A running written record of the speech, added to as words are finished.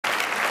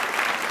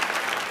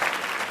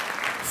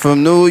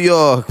From New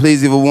York,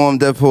 please give a warm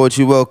Def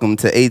Poetry welcome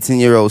to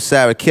 18-year-old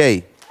Sarah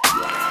Kay.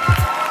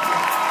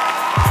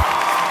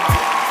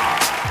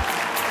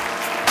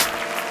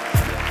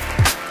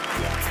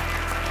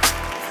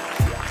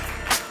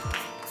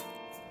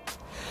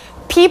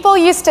 People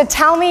used to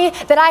tell me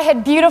that I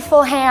had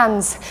beautiful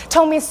hands,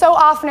 told me so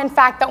often, in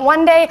fact, that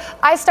one day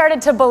I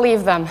started to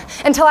believe them,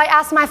 until I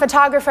asked my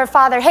photographer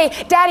father, "Hey,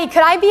 Daddy,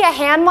 could I be a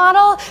hand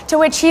model?" To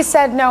which he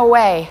said, "No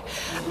way."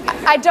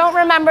 I don't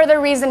remember the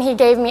reason he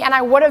gave me, and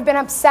I would have been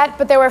upset,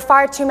 but there were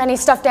far too many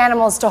stuffed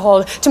animals to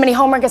hold, too many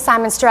homework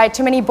assignments to write,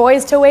 too many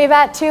boys to wave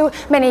at, too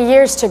many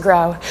years to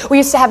grow. We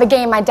used to have a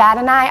game, my dad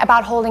and I,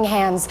 about holding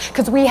hands,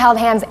 because we held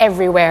hands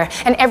everywhere,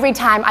 and every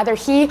time either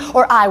he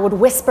or I would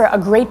whisper a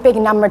great big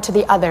number to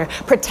the other,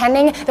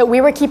 pretending that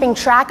we were keeping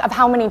track of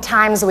how many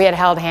times we had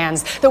held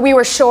hands, that we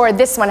were sure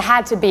this one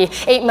had to be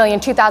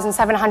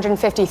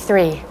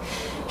 8,002,753.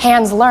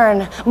 Hands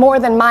learn more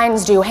than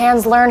minds do.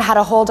 Hands learn how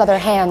to hold other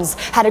hands,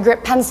 how to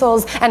grip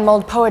pencils and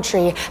mold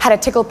poetry, how to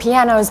tickle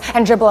pianos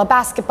and dribble a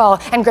basketball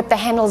and grip the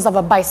handles of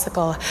a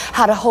bicycle,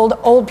 how to hold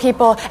old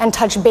people and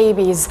touch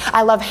babies.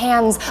 I love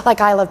hands like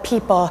I love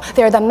people.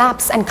 They're the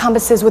maps and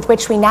compasses with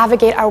which we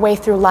navigate our way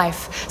through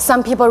life.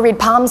 Some people read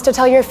palms to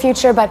tell your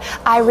future, but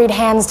I read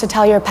hands to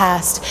tell your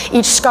past.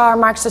 Each scar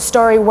marks a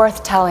story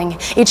worth telling.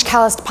 Each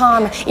calloused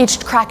palm, each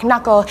cracked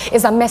knuckle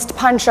is a missed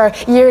punch or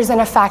years in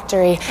a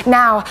factory.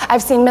 Now,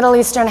 I've seen Middle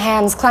Eastern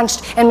hands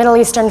clenched in Middle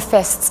Eastern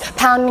fists,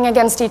 pounding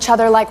against each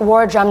other like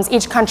war drums.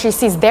 Each country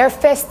sees their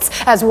fists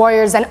as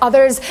warriors and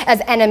others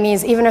as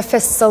enemies, even if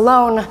fists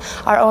alone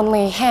are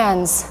only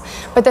hands.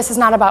 But this is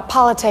not about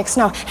politics.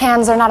 No,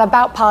 hands are not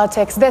about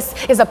politics. This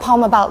is a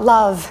poem about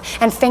love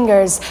and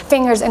fingers.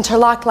 Fingers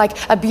interlocked like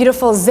a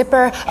beautiful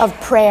zipper of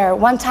prayer.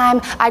 One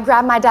time, I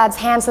grabbed my dad's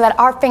hand so that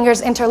our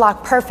fingers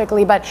interlocked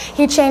perfectly, but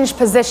he changed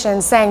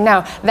positions, saying,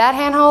 "No, that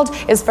handhold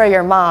is for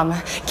your mom."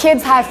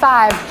 Kids high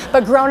five,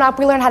 but grown up,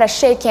 we learn how to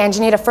shake hands.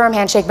 You need a firm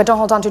handshake, but don't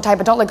hold on too tight,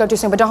 but don't let go too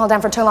soon, but don't hold down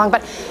for too long.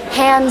 But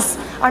hands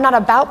are not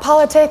about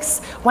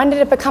politics. When did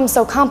it become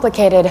so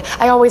complicated?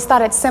 I always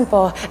thought it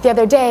simple. The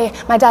other day,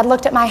 my dad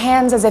looked at my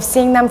hands as if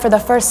seeing them for the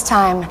first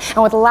time,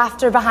 and with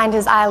laughter behind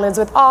his eyelids,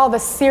 with all the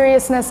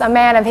seriousness a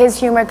man of his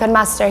humor could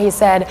muster, he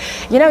said,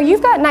 "You know,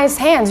 you've got nice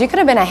hands. You could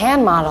have been a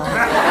hand model."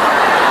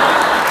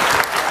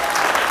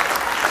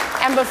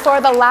 And before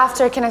the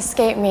laughter can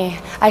escape me,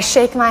 I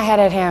shake my head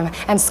at him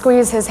and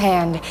squeeze his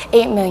hand.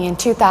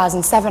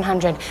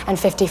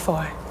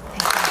 8,002,754.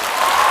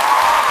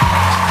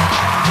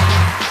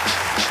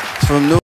 From New